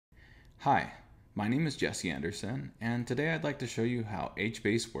Hi, my name is Jesse Anderson, and today I'd like to show you how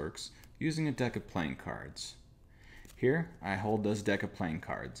HBase works using a deck of playing cards. Here, I hold this deck of playing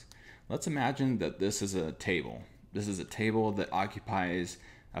cards. Let's imagine that this is a table. This is a table that occupies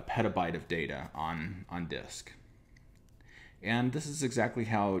a petabyte of data on disk. And this is exactly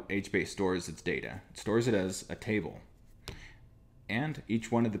how HBase stores its data. It stores it as a table. And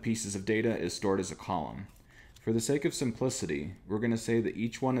each one of the pieces of data is stored as a column. For the sake of simplicity, we're going to say that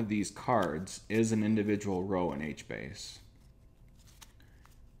each one of these cards is an individual row in HBase.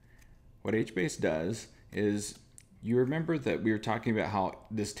 What HBase does is, you remember that we were talking about how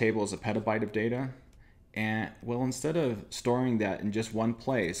this table is a petabyte of data? And well, instead of storing that in just one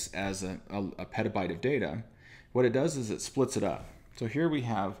place as a petabyte of data, what it does is it splits it up. So here we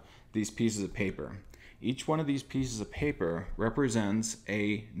have these pieces of paper. Each one of these pieces of paper represents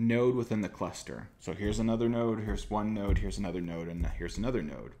a node within the cluster. So here's another node, here's one node, here's another node, and here's another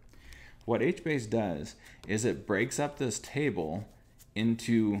node. What HBase does is it breaks up this table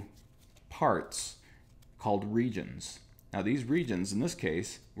into parts called regions. Now these regions, in this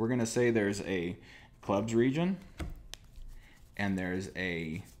case, we're going to say there's a clubs region, and there's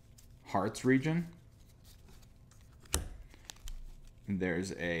a hearts region, and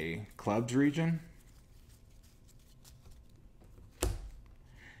there's a clubs region,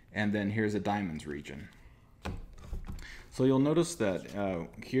 and then here's a diamonds region. So you'll notice that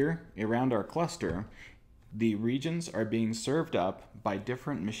here around our cluster, the regions are being served up by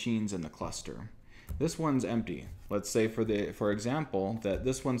different machines in the cluster. This one's empty. Let's say for example that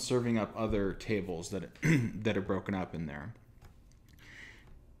this one's serving up other tables that that are broken up in there.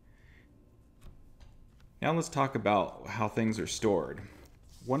 Now let's talk about how things are stored.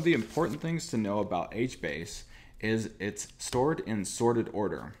 One of the important things to know about HBase is it's stored in sorted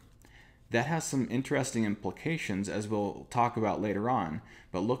order. That has some interesting implications, as we'll talk about later on,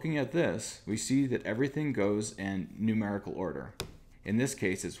 but looking at this, we see that everything goes in numerical order. In this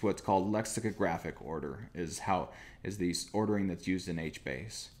case, it's what's called lexicographic order, is the ordering that's used in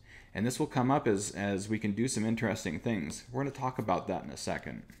HBase. And this will come up as we can do some interesting things. We're going to talk about that in a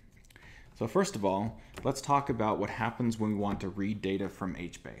second. So first of all, let's talk about what happens when we want to read data from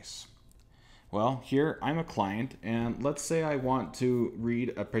HBase. Well, here I'm a client, and let's say I want to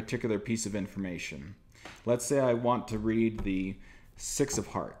read a particular piece of information. Let's say I want to read the 6 of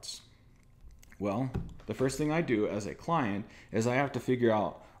hearts. Well, the first thing I do as a client is I have to figure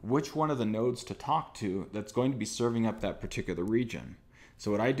out which one of the nodes to talk to that's going to be serving up that particular region. So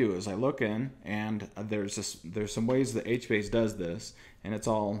what I do is I look in, and there's some ways that HBase does this, and it's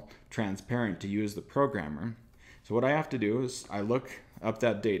all transparent to you as the programmer. So what I have to do is I look up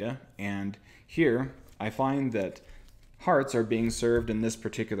that data, and here I find that hearts are being served in this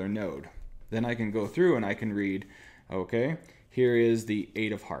particular node. Then I can go through and I can read, okay, here is the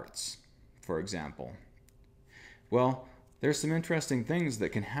 8 of hearts, for example. Well, there's some interesting things that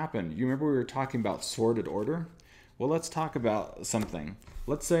can happen. You remember we were talking about sorted order? Well, let's talk about something.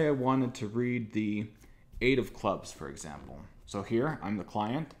 Let's say I wanted to read the 8 of clubs, for example. So here, I'm the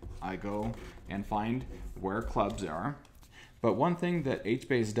client. I go and find where clubs are. But one thing that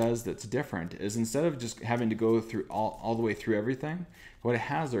HBase does that's different is, instead of just having to go through all the way through everything, what it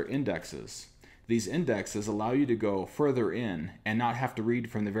has are indexes. These indexes allow you to go further in and not have to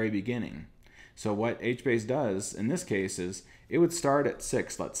read from the very beginning. So what HBase does in this case is it would start at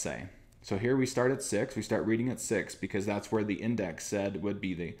 6, let's say. So here we start at 6, we start reading at 6 because that's where the index said would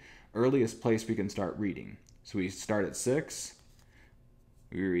be the earliest place we can start reading. So we start at 6,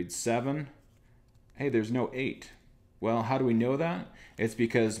 we read 7, hey, there's no 8. Well, how do we know that? It's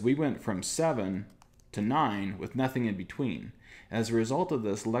because we went from 7 to 9 with nothing in between. As a result of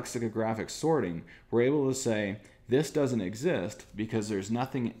this lexicographic sorting, we're able to say this doesn't exist because there's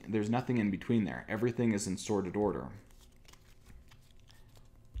nothing in between there. Everything is in sorted order.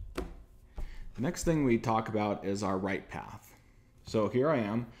 The next thing we talk about is our write path. So here I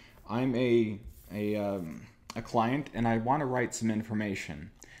am. I'm a client, and I want to write some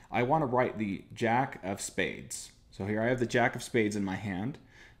information. I want to write the Jack of Spades. So here I have the Jack of Spades in my hand.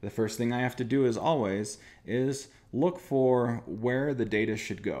 The first thing I have to do, as always, is look for where the data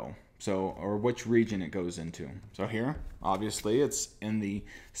should go. So, or which region it goes into. So here, obviously, it's in the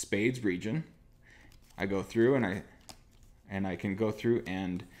Spades region. I go through and I can go through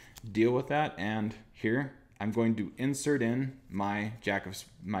and deal with that. And here I'm going to insert in my Jack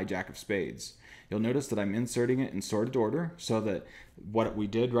of Spades. You'll notice that I'm inserting it in sorted order, so that what we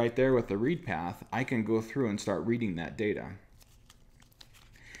did right there with the read path, I can go through and start reading that data.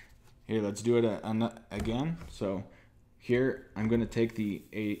 Here, let's do it again. So here I'm going to take the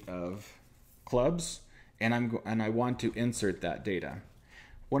 8 of clubs, and I want to insert that data.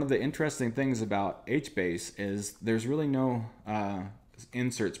 One of the interesting things about HBase is there's really no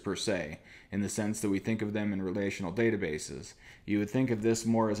inserts per se, in the sense that we think of them in relational databases. You would think of this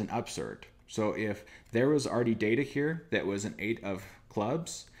more as an upsert. So if there was already data here that was an 8 of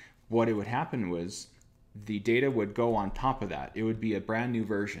clubs, what it would happen was the data would go on top of that. It would be a brand new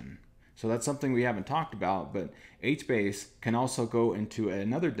version. So that's something we haven't talked about, but HBase can also go into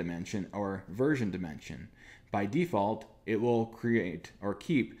another dimension, or version dimension. By default, it will create or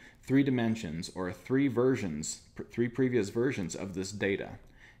keep 3 dimensions, or 3 versions, 3 previous versions of this data.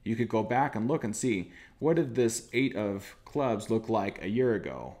 You could go back and look and see, what did this 8 of clubs look like a year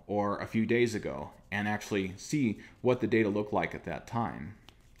ago or a few days ago, and actually see what the data looked like at that time.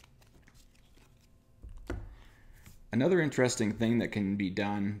 Another interesting thing that can be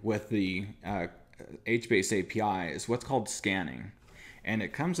done with the HBase API is what's called scanning. And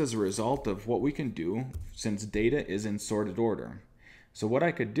it comes as a result of what we can do since data is in sorted order. So what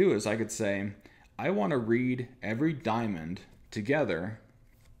I could do is I could say, I want to read every diamond together.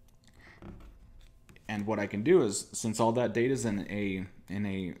 And what I can do is, since all that data is in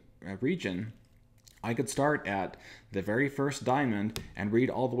a region, I could start at the very first diamond and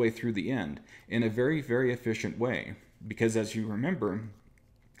read all the way through the end in a very, very efficient way. Because as you remember,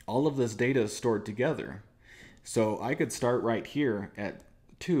 all of this data is stored together. So I could start right here at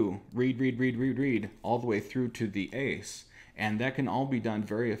 2, read, all the way through to the ace. And that can all be done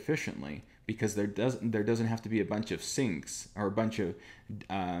very efficiently, because there doesn't have to be a bunch of syncs or a bunch of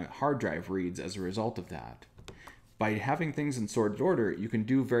hard drive reads as a result of that. By having things in sorted order, you can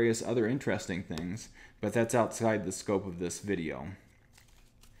do various other interesting things, but that's outside the scope of this video.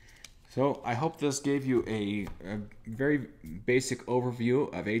 So I hope this gave you a very basic overview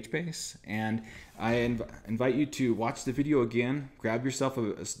of HBase, and I invite you to watch the video again, grab yourself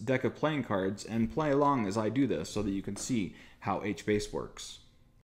a deck of playing cards, and play along as I do this so that you can see how HBase works.